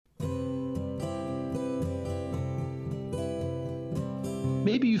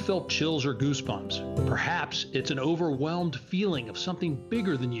Maybe you felt chills or goosebumps. Perhaps it's an overwhelmed feeling of something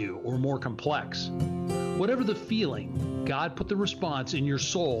bigger than you or more complex. Whatever the feeling, God put the response in your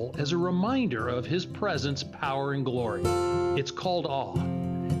soul as a reminder of His presence, power, and glory. It's called awe,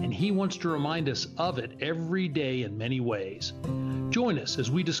 and He wants to remind us of it every day in many ways. Join us as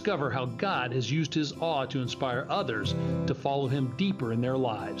we discover how God has used His awe to inspire others to follow Him deeper in their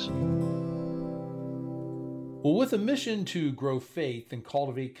lives. Well, with a mission to grow faith and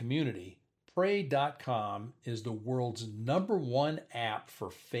cultivate community, Pray.com is the world's #1 app for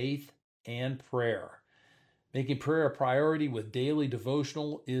faith and prayer. Making prayer a priority with daily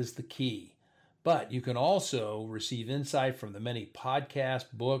devotional is the key. But you can also receive insight from the many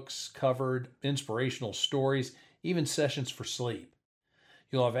podcasts, books, covered, inspirational stories, even sessions for sleep.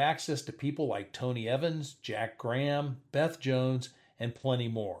 You'll have access to people like Tony Evans, Jack Graham, Beth Jones, and plenty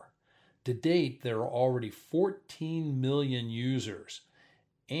more. To date, there are already 14 million users.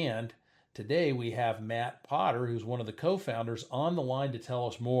 And today we have Matt Potter, who's one of the co-founders, on the line to tell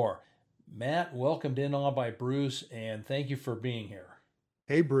us more. Matt, welcomed in on by Bruce, and thank you for being here.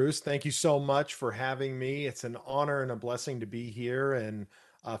 Hey, Bruce, thank you so much for having me. It's an honor and a blessing to be here. And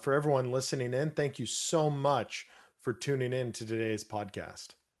for everyone listening in, thank you so much for tuning in to today's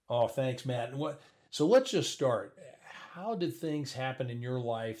podcast. Oh, thanks, Matt. So let's just start. How did things happen in your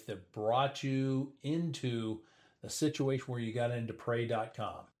life that brought you into the situation where you got into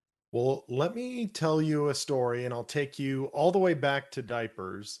Pray.com? Well, let me tell you a story, and I'll take you all the way back to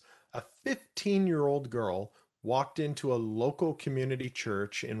diapers. A 15-year-old girl walked into a local community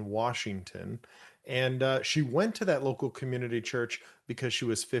church in Washington, and she went to that local community church because she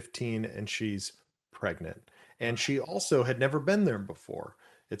was 15 and she's pregnant. And she also had never been there before.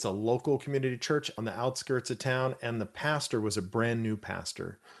 It's a local community church on the outskirts of town, and the pastor was a brand new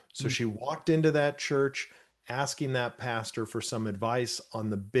pastor. So she walked into that church asking that pastor for some advice on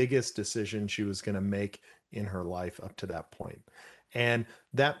the biggest decision she was going to make in her life up to that point. And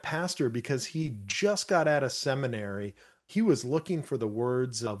that pastor, because he just got out of seminary, he was looking for the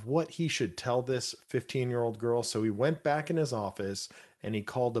words of what he should tell this 15-year-old girl. So he went back in his office and he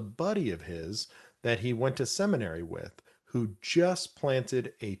called a buddy of his that he went to seminary with, who just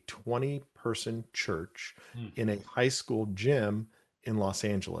planted a 20-person church in a high school gym in Los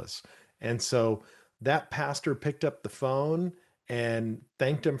Angeles. And so that pastor picked up the phone and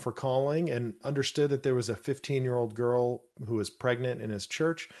thanked him for calling and understood that there was a 15-year-old girl who was pregnant in his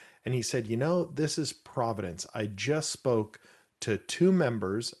church. And he said, this is providence. I just spoke to 2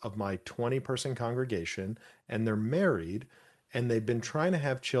 members of my 20-person congregation, and they're married, and they've been trying to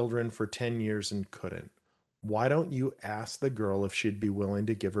have children for 10 years and couldn't. Why don't you ask the girl if she'd be willing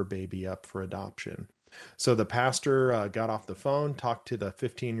to give her baby up for adoption? So the pastor got off the phone, talked to the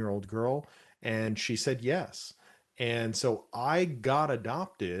 15-year-old girl, and she said yes. And so I got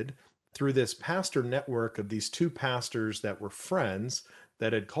adopted through this pastor network of these 2 pastors that were friends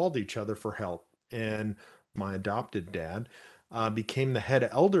that had called each other for help. And my adopted dad became the head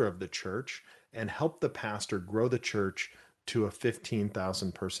elder of the church and helped the pastor grow the church to a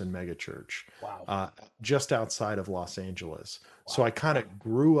 15,000 person megachurch. Wow. Just outside of Los Angeles. Wow. So I kind of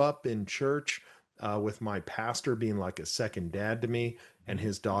grew up in church with my pastor being like a second dad to me, and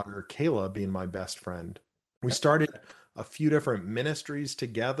his daughter Kayla being my best friend. We started a few different ministries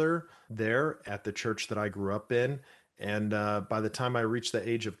together there at the church that I grew up in. And by the time I reached the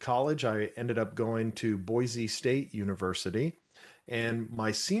age of college, I ended up going to Boise State University. And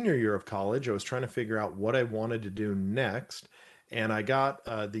my senior year of college, I was trying to figure out what I wanted to do next. And I got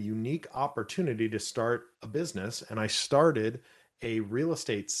the unique opportunity to start a business. And I started a real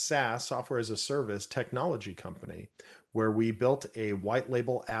estate SaaS, software as a service technology company, where we built a white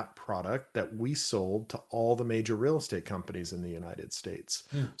label app product that we sold to all the major real estate companies in the United States.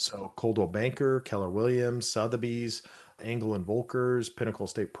 So Coldwell Banker, Keller Williams, Sotheby's, Engel and Volkers, Pinnacle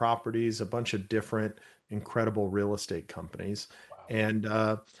State Properties, a bunch of different incredible real estate companies. Wow. And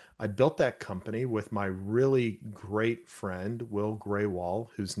I built that company with my really great friend, Will Graywall,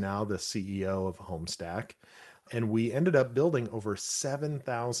 who's now the CEO of Homestack. And we ended up building over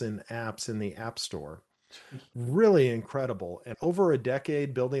 7,000 apps in the App Store. Really incredible. And over a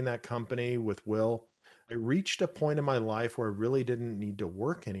decade building that company with Will, I reached a point in my life where I really didn't need to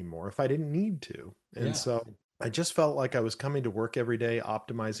work anymore if I didn't need to. And so I just felt like I was coming to work every day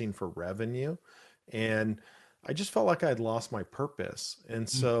optimizing for revenue. And I just felt like I had lost my purpose. And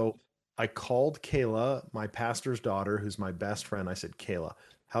so I called Kayla, my pastor's daughter, who's my best friend. I said, Kayla,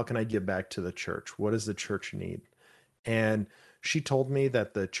 how can I give back to the church? What does the church need? And she told me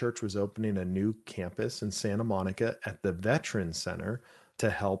that the church was opening a new campus in Santa Monica at the Veterans Center to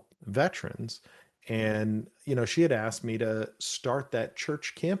help veterans. And, she had asked me to start that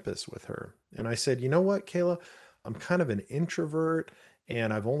church campus with her. And I said, you know what, Kayla, I'm kind of an introvert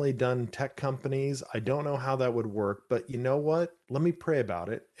and I've only done tech companies. I don't know how that would work, but you know what? Let me pray about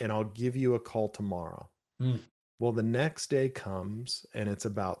it and I'll give you a call tomorrow. Mm. Well, the next day comes and it's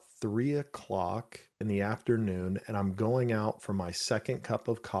about 3 o'clock in the afternoon, and I'm going out for my second cup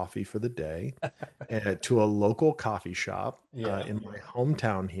of coffee for the day to a local coffee shop Yeah. in my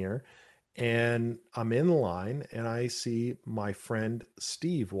hometown here. And I'm in line and I see my friend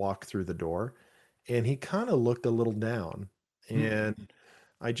Steve walk through the door, and he kind of looked a little down. Mm. And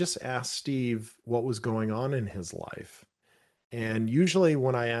I just asked Steve what was going on in his life. And usually,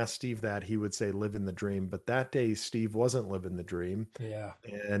 when I asked Steve that, he would say, live in the dream. But that day, Steve wasn't living the dream. Yeah.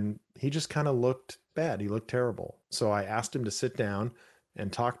 And he just kind of looked bad. He looked terrible. So I asked him to sit down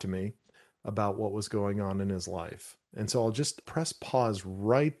and talk to me about what was going on in his life. And so I'll just press pause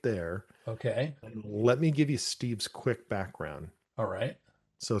right there Okay. and let me give you Steve's quick background. All right.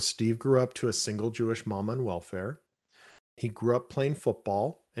 So, Steve grew up to a single Jewish mom on welfare. He grew up playing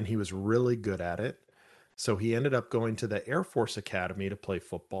football and he was really good at it. So he ended up going to the Air Force Academy to play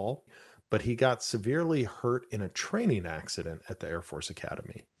football, but he got severely hurt in a training accident at the Air Force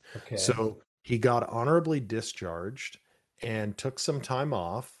Academy. Okay. So he got honorably discharged and took some time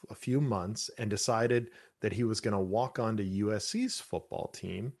off, a few months, and decided that he was going to walk onto USC's football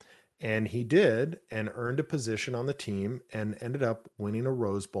team. And he did, and earned a position on the team and ended up winning a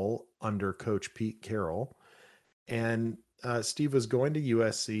Rose Bowl under Coach Pete Carroll. And Steve was going to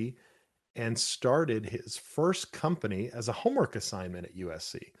USC and started his first company as a homework assignment at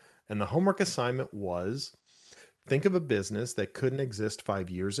USC. And the homework assignment was, think of a business that couldn't exist 5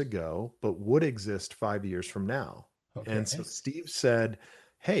 years ago, but would exist 5 years from now. And so Okay. Steve said,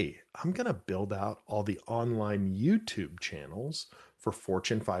 hey, I'm going to build out all the online YouTube channels for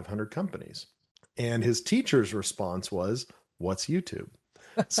Fortune 500 companies. And his teacher's response was, what's YouTube?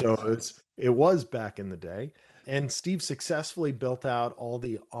 So it was back in the day. And Steve successfully built out all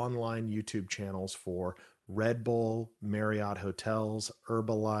the online YouTube channels for Red Bull, Marriott Hotels,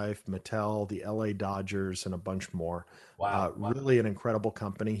 Herbalife, Mattel, the LA Dodgers, and a bunch more. Wow. Really an incredible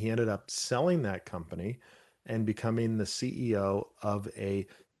company. He ended up selling that company and becoming the CEO of a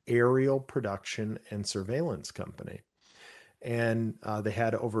aerial production and surveillance company. And they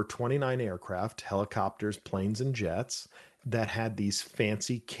had over 29 aircraft, helicopters, planes, and jets that had these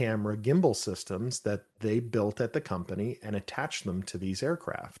fancy camera gimbal systems that they built at the company and attached them to these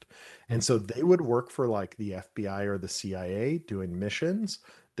aircraft. Mm. And so they would work for like the FBI or the CIA doing missions.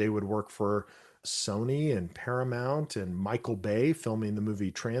 They would work for Sony and Paramount and Michael Bay filming the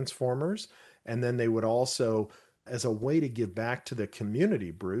movie Transformers. And then they would also, as a way to give back to the community,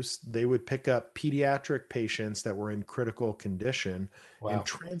 Bruce, they would pick up pediatric patients that were in critical condition and Wow.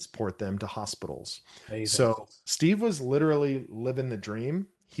 transport them to hospitals. Amazing. So Steve was literally living the dream.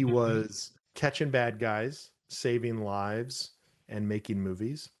 He Mhm. was catching bad guys, saving lives, and making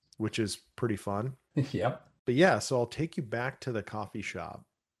movies, which is pretty fun. Yep. But yeah, so I'll take you back to the coffee shop.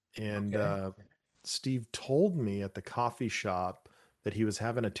 And Okay. Steve told me at the coffee shop that he was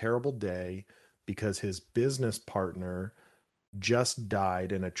having a terrible day because his business partner just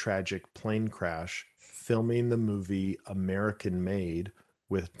died in a tragic plane crash filming the movie American Made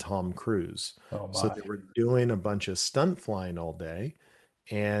with Tom Cruise. Oh So my. they were doing a bunch of stunt flying all day.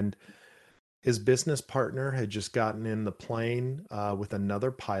 And his business partner had just gotten in the plane with another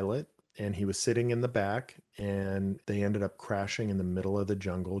pilot, and he was sitting in the back, and they ended up crashing in the middle of the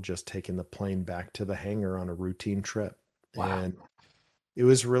jungle, just taking the plane back to the hangar on a routine trip. Wow. And it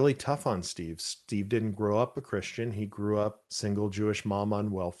was really tough on Steve. Steve didn't grow up a Christian. He grew up single Jewish mom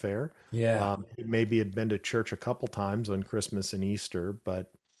on welfare. Yeah. He maybe had been to church a couple times on Christmas and Easter, but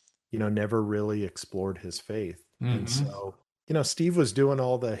never really explored his faith. And Hmm. so, Steve was doing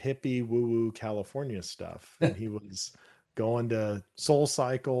all the hippie woo woo California stuff, and he was going to Soul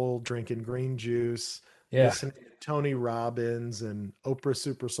Cycle, drinking green juice, Yeah. listening to Tony Robbins and Oprah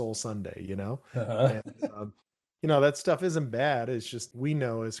Super Soul Sunday. Uh-huh. And, that stuff isn't bad. It's just we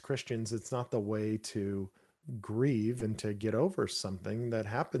know as Christians, it's not the way to grieve and to get over something that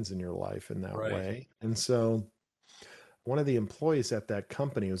happens in your life in that Right. way. And so, one of the employees at that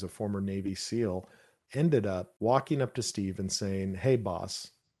company, who was a former Navy SEAL, ended up walking up to Steve and saying, hey,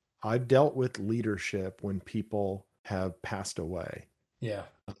 boss, I've dealt with leadership when people have passed away. Yeah.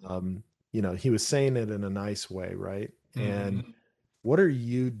 Um, he was saying it in a nice way, right? And Hmm. what are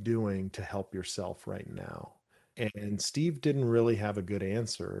you doing to help yourself right now? And Steve didn't really have a good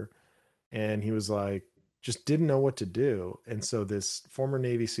answer. And he was like, just didn't know what to do. And so this former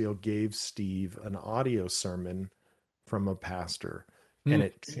Navy SEAL gave Steve an audio sermon from a pastor. and Hmm.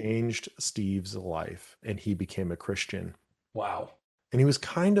 it changed Steve's life, and he became a Christian. Wow. And he was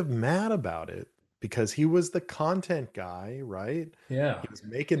kind of mad about it because he was the content guy, right? Yeah. He was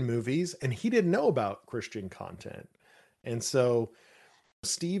making movies and he didn't know about Christian content. And so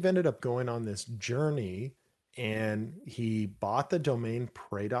Steve ended up going on this journey and he bought the domain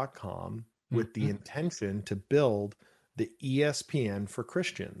pray.com with the Mhm. intention to build the ESPN for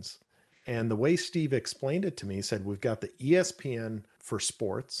Christians. And the way Steve explained it to me, he said, we've got the ESPN for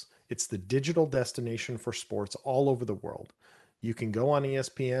sports. It's the digital destination for sports all over the world. You can go on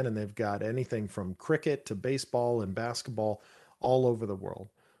ESPN and they've got anything from cricket to baseball and basketball all over the world.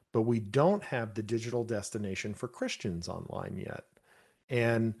 But we don't have the digital destination for Christians online yet.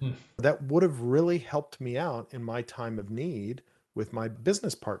 And Hmm. that would have really helped me out in my time of need with my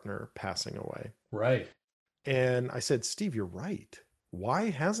business partner passing away. Right. And I said, Steve, you're right. Why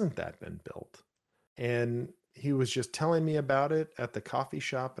hasn't that been built? And he was just telling me about it at the coffee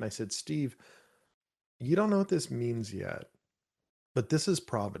shop. And I said, Steve, you don't know what this means yet, but this is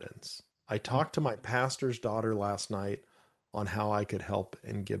providence. I Hmm. talked to my pastor's daughter last night on how I could help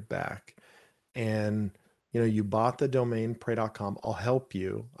and give back. And you bought the domain pray.com. I'll help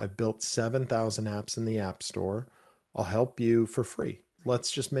you. I've built 7,000 apps in the App Store. I'll help you for free.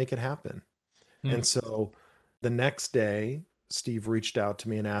 Let's just make it happen. Hmm. And so the next day, Steve reached out to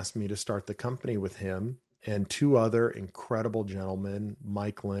me and asked me to start the company with him and two other incredible gentlemen,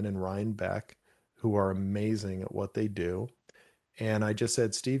 Mike Lynn and Ryan Beck, who are amazing at what they do. And I just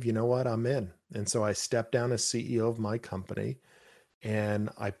said, Steve, you know what? I'm in. And so I stepped down as CEO of my company and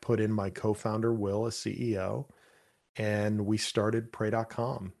I put in my co-founder Will as CEO and we started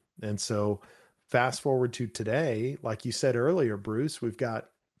pray.com. And so fast forward to today, like you said earlier, Bruce, we've got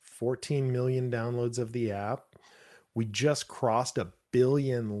 14 million downloads of the app. We just crossed a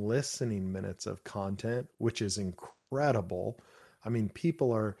billion listening minutes of content, which is incredible. I mean,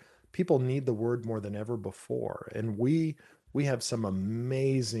 people need the word more than ever before. And we have some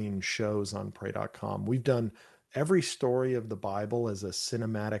amazing shows on pray.com. We've done every story of the Bible as a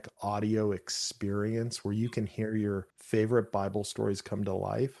cinematic audio experience where you can hear your favorite Bible stories come to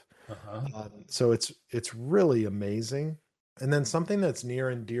life. Uh-huh. So it's really amazing. And then something that's near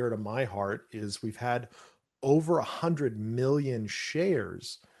and dear to my heart is we've had over 100 million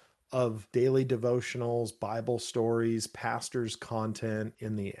shares of daily devotionals, Bible stories, pastors' content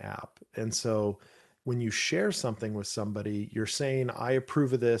in the app. And so when you share something with somebody, you're saying, I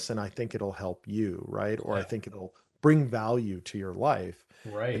approve of this and I think it'll help you, right? Or I Yeah. think it'll bring value to your life.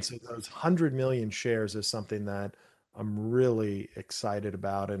 And Right. so those 100 million shares is something that I'm really excited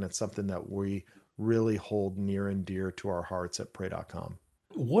about. And it's something that we really hold near and dear to our hearts at pray.com.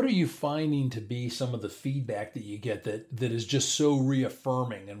 What are you finding to be some of the feedback that you get that is just so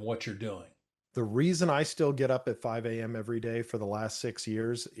reaffirming in what you're doing? The reason I still get up at 5 a.m. every day for the last 6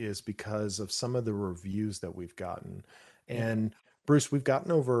 years is because of some of the reviews that we've gotten. Yeah. And Bruce, we've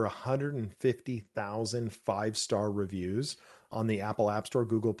gotten over 150,000 five-star reviews on the Apple App Store,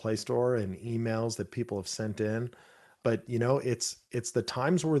 Google Play Store, and emails that people have sent in. But it's the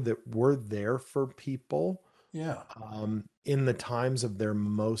times where that we're there for people Yeah. in the times of their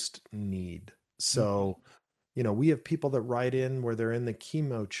most need. Mhm. So we have people that write in where they're in the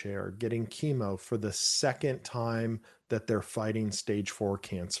chemo chair getting chemo for the second time that they're fighting stage 4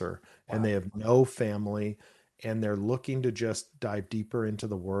 cancer and they Wow. have no family and they're looking to just dive deeper into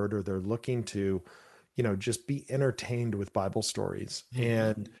the word or they're looking to just be entertained with Bible stories. Mhm.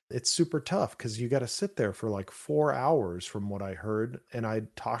 And it's super tough because you got to sit there for like 4 hours from what I heard. And I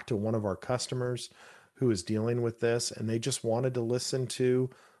talked to one of our customers who is dealing with this, and they just wanted to listen to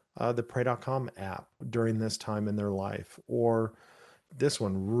the pray.com app during this time in their life. Or this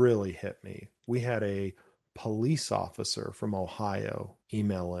one really hit me. We had a police officer from Ohio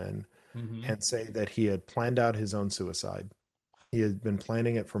email in Mhm. and say that he had planned out his own suicide. He had been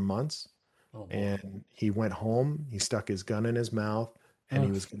planning it for months Oh boy. and he went home, he stuck his gun in his mouth, and he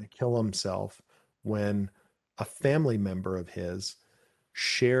Ugh. was going to kill himself when a family member of his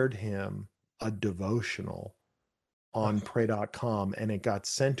shared him a devotional on Ugh. pray.com and it got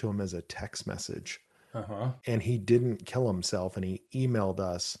sent to him as a text message. Uh-huh. And he didn't kill himself and he emailed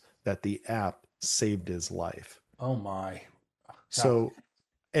us that the app saved his life. Oh my. God. So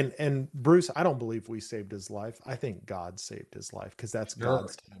and Bruce, I don't believe we saved his life. I think God saved his life because that's Sure.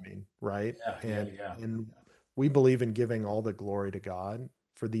 God's timing, right? Yeah, yeah, yeah. And we believe in giving all the glory to God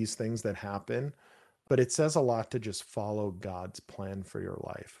for these things that happen, but it says a lot to just follow God's plan for your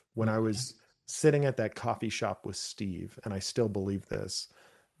life. When I Mhm. was sitting at that coffee shop with Steve, and I still believe this,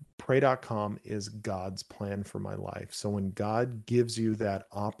 pray.com is God's plan for my life. So when God gives you that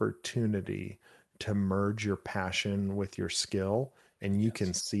opportunity to merge your passion with your skill and you Yes.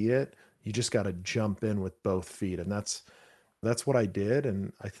 can see it, you just got to jump in with both feet. And that's what I did.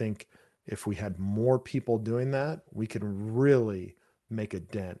 And I think if we had more people doing that, we could really make a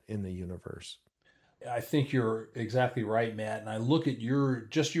dent in the universe. I think you're exactly right, Matt. And I look at your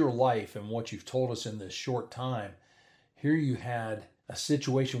life and what you've told us in this short time. Here you had a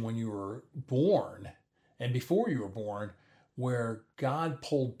situation when you were born and before you were born where God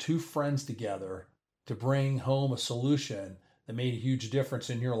pulled two friends together to bring home a solution that made a huge difference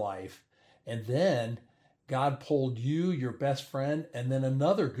in your life. And then God pulled you, your best friend, and then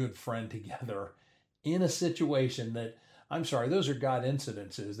another good friend together in a situation that, I'm sorry, those are God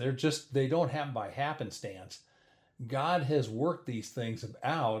incidences. They don't happen by happenstance. God has worked these things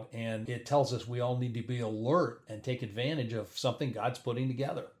out, and it tells us we all need to be alert and take advantage of something God's putting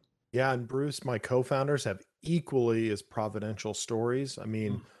together. Yeah, and Bruce, my co-founders have equally as providential stories. I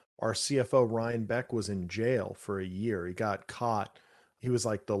mean, Mm. our CFO Ryan Beck was in jail for a year. He got caught. He was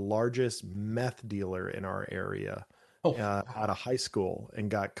like the largest meth dealer in our area Oh, out wow. of high school and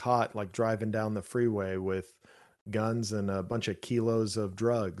got caught like driving down the freeway with guns and a bunch of kilos of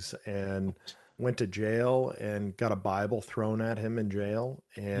drugs and went to jail and got a Bible thrown at him in jail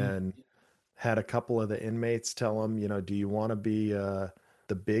Mm. and had a couple of the inmates tell him, do you want to be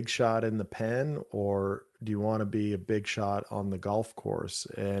the big shot in the pen or do you want to be a big shot on the golf course?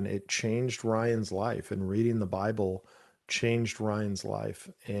 And it changed Ryan's life. And reading the Bible changed Ryan's life.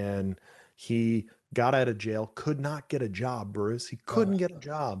 And he got out of jail, could not get a job, Bruce. He Oh, couldn't get a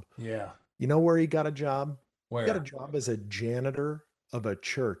job. yeah. You know where he got a job? He got a Where? job as a janitor of a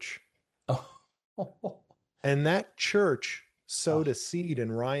church. Oh, oh, And that church oh, sowed a seed in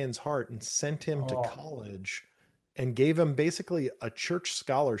Ryan's heart and sent him to oh, college and gave him basically a church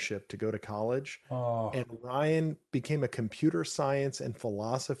scholarship to go to college. oh. And Ryan became a computer science and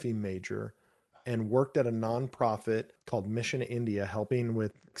philosophy major and worked at a nonprofit called Mission India, helping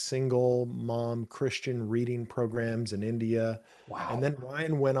with single mom Christian reading programs in India. And Wow. then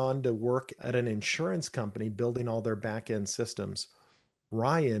Ryan went on to work at an insurance company building all their back end systems.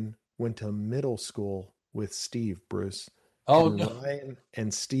 Ryan went to middle school with Steve, Bruce, Oh, and no. Ryan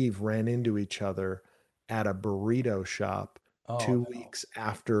and Steve ran into each other at a burrito shop Oh, 2 weeks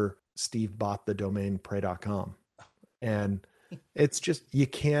after Steve bought the domain pray.com. And it's just you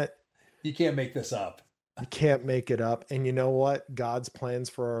can't make this up. you can't make it up. And you know what? God's plans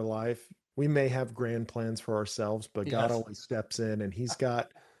for our life, we may have grand plans for ourselves, but God Yes. always steps in and he's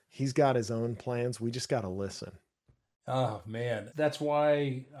got his own plans. We just got to listen. Oh, man. That's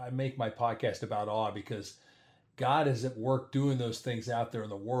why I make my podcast about awe because God is at work doing those things out there in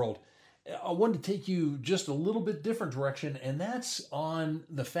the world. I wanted to take you just a little bit different direction, and that's on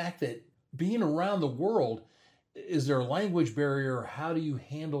the fact that being around the world, is there a language barrier? How do you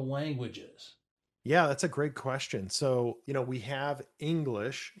handle languages? Yeah, that's a great question. So, we have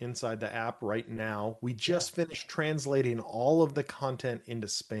English inside the app right now. We Yeah. just finished translating all of the content into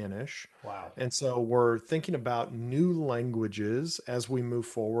Spanish. Wow. And so we're thinking about new languages as we move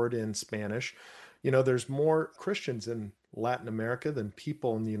forward in Spanish. There's more Christians in Latin America than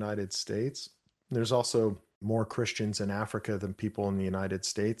people in the United States. There's also more Christians in Africa than people in the United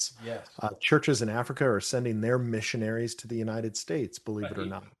States. Yes. Churches in Africa are sending their missionaries to the United States, believe it or Right.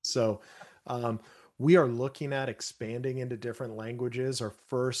 not. So, um, we are looking at expanding into different languages. Our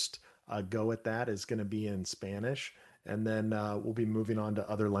first go at that is going to be in Spanish, and then we'll be moving on to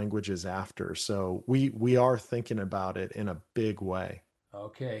other languages after. So we are thinking about it in a big way.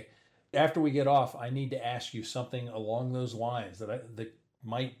 Okay. After we get off, I need to ask you something along those lines that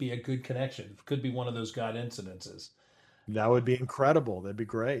might be a good connection. It could be one of those God incidences. That would be incredible. That'd be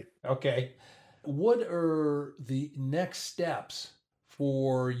great. Okay. What are the next steps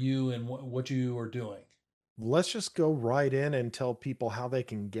for you and what you are doing? Let's just go right in and tell people how they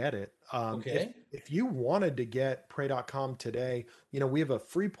can get it. If Okay. if you wanted to get pray.com today, we have a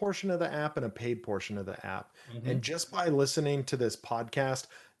free portion of the app and a paid portion of the app. Hmm. And just by listening to this podcast,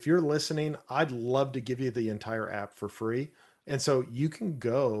 if you're listening, I'd love to give you the entire app for free. And so you can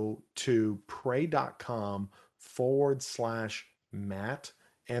go to pray.com/Matt,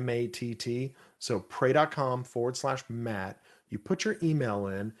 Matt. So pray.com/Matt. You put your email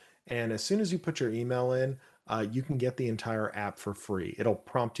in, and as soon as you put your email in, you can get the entire app for free. It'll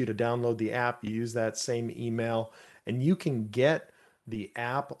prompt you to download the app. You use that same email, and you can get the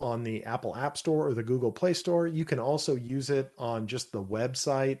app on the Apple App Store or the Google Play Store. You can also use it on just the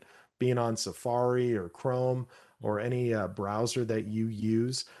website, being on Safari or Chrome or any browser that you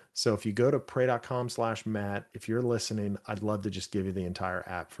use. So if you go to pray.com/Matt, if you're listening, I'd love to just give you the entire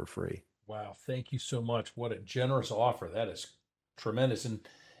app for free. Wow. Thank you so much. What a generous offer. That is tremendous. And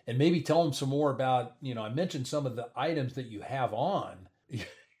and maybe tell them some more about, I mentioned some of the items that you have on,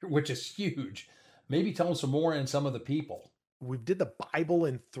 which is huge. Maybe tell them some more and some of the people. We did the Bible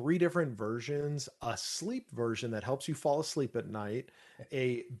in three different versions: a sleep version that helps you fall asleep at night,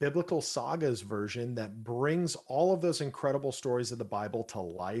 a biblical sagas version that brings all of those incredible stories of the Bible to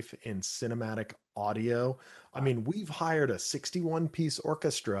life in cinematic audio. I mean, we've hired a 61-piece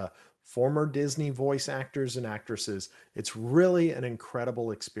orchestra, former Disney voice actors and actresses. It's really an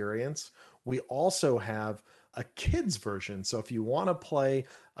incredible experience. We also have a kids version. So if you want to play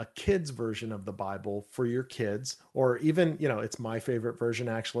a kids version of the Bible for your kids, or even, it's my favorite version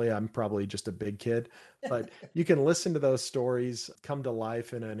actually. I'm probably just a big kid, but you can listen to those stories come to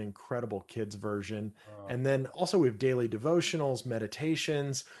life in an incredible kids version. And then also we have daily devotionals,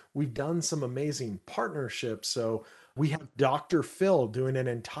 meditations. We've done some amazing partnerships. So we have Dr. Phil doing an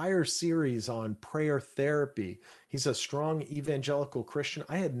entire series on prayer therapy. He's a strong evangelical Christian.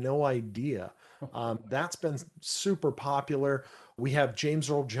 I had no idea. That's been super popular. We have James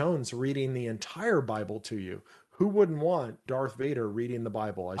Earl Jones reading the entire Bible to you. Who wouldn't want Darth Vader reading the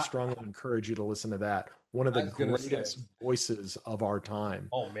Bible? I strongly encourage you to listen to that. One of the I was gonna say, greatest voices of our time.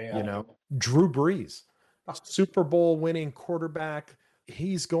 oh You man. know, Drew Brees, Super Bowl winning quarterback.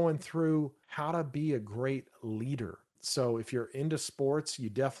 He's going through how to be a great leader. So if you're into sports, you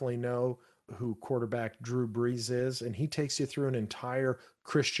definitely know who quarterback Drew Brees is, and he takes you through an entire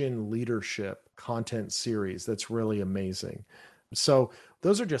Christian leadership content series that's really amazing. So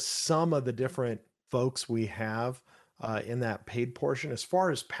those are just some of the different folks we have in that paid portion. As far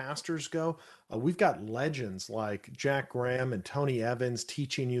as pastors go, we've got legends like Jack Graham and Tony Evans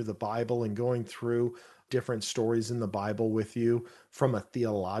teaching you the Bible and going through different stories in the Bible with you from a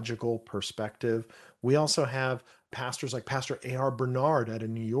theological perspective. We also have pastors like Pastor A.R. Bernard out of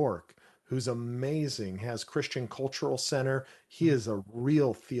New York, who's amazing, has Christian Cultural Center. He is a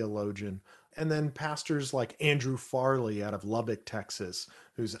real theologian. And then pastors like Andrew Farley out of Lubbock, Texas,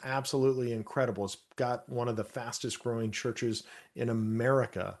 who's absolutely incredible. Has got one of the fastest growing churches in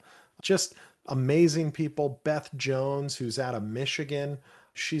America. Just amazing people. Beth Jones, who's out of Michigan.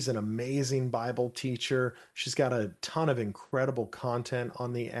 She's an amazing Bible teacher. She's got a ton of incredible content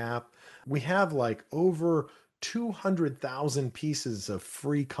on the app. We have like over 200,000 pieces of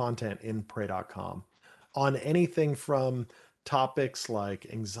free content in pray.com on anything from topics like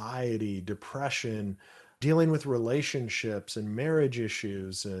anxiety, depression, dealing with relationships and marriage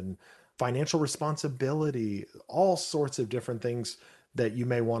issues and financial responsibility, all sorts of different things that you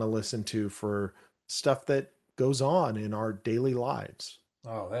may want to listen to for stuff that goes on in our daily lives.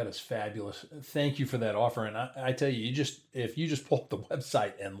 Oh, that is fabulous. Thank you for that offer. And I tell you, if you just pull up the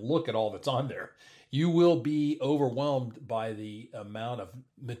website and look at all that's on there, you will be overwhelmed by the amount of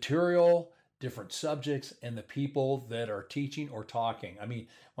material, different subjects, and the people that are teaching or talking. I mean,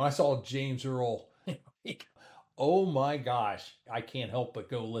 when I saw James Earl, oh my gosh, I can't help but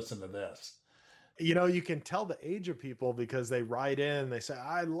go listen to this. You can tell the age of people because they write in, they say,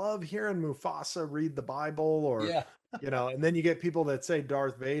 I love hearing Mufasa read the Bible, or, Yeah, and then you get people that say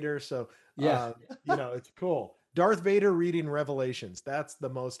Darth Vader. So, yeah. it's cool. Darth Vader reading Revelations. That's the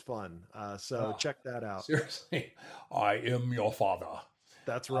most fun. So Oh, check that out. seriously, I am your father.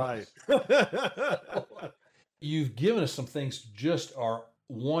 That's Uh, right. you've given us some things just are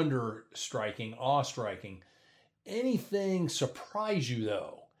wonder striking, awe striking. Anything surprise you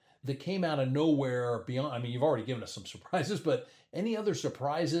though that came out of nowhere beyond? I mean, you've already given us some surprises, but any other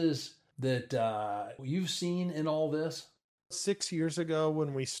surprises that you've seen in all this? 6 years ago,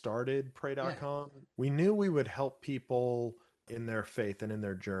 when we started Yeah. pray.com, we knew we would help people in their faith and in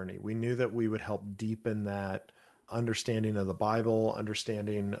their journey. We knew that we would help deepen that understanding of the Bible,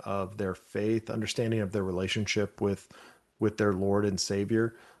 understanding of their faith, understanding of their relationship with their Lord and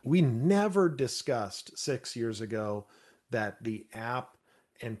Savior. We never discussed 6 years ago that the app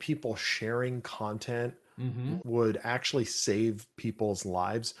and people sharing content Mm-hmm. would actually save people's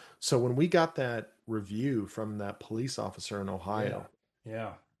lives. So when we got that review from that police officer in Yeah. Ohio,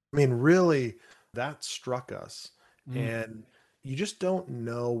 Yeah. I mean, really, that struck us. Mm. And you just don't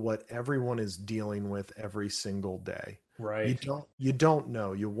know what everyone is dealing with every single day. You Right. don't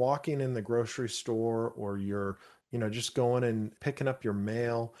know. You're walking in the grocery store, or you're, just going and picking up your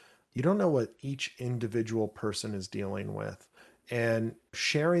mail. You don't know what each individual person is dealing with. And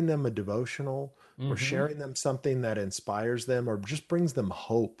sharing them a devotional, or Mm-hmm. sharing them something that inspires them or just brings them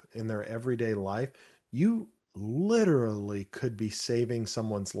hope in their everyday life, you literally could be saving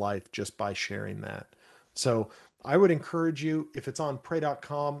someone's life just by sharing that. So I would encourage you, if it's on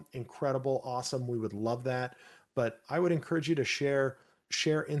pray.com, incredible, awesome. We would love that. But I would encourage you to share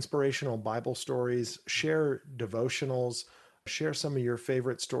inspirational Bible stories, share devotionals. Share some of your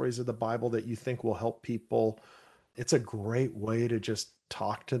favorite stories of the Bible that you think will help people. It's a great way to just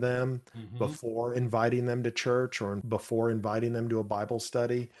talk to them Hmm. before inviting them to church or before inviting them to a Bible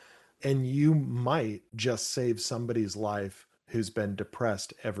study. And you might just save somebody's life who's been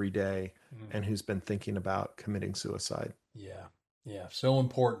depressed every day and Hmm. who's been thinking about committing suicide. Yeah. Yeah. So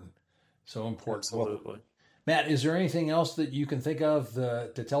important. So important. Well, Absolutely. Matt, is there anything else that you can think of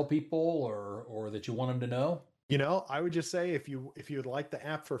to tell people or that you want them to know? I would just say if you would like the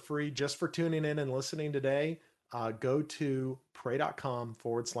app for free, just for tuning in and listening today, go to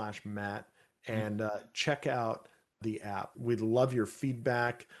pray.com/Matt and check out the app. We'd love your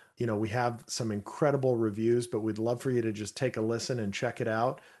feedback. We have some incredible reviews, but we'd love for you to just take a listen and check it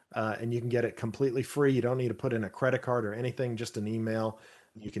out. And you can get it completely free. You don't need to put in a credit card or anything, just an email.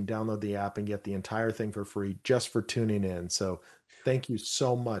 You can download the app and get the entire thing for free just for tuning in. So thank you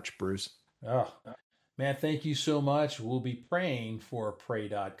so much, Bruce. Oh, Matt, thank you so much. We'll be praying for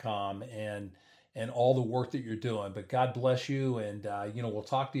pray.com and all the work that you're doing. But God bless you, and we'll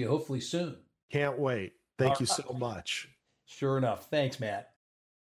talk to you hopefully soon. Can't wait. All Thank you right. so much. Sure enough. Thanks, Matt.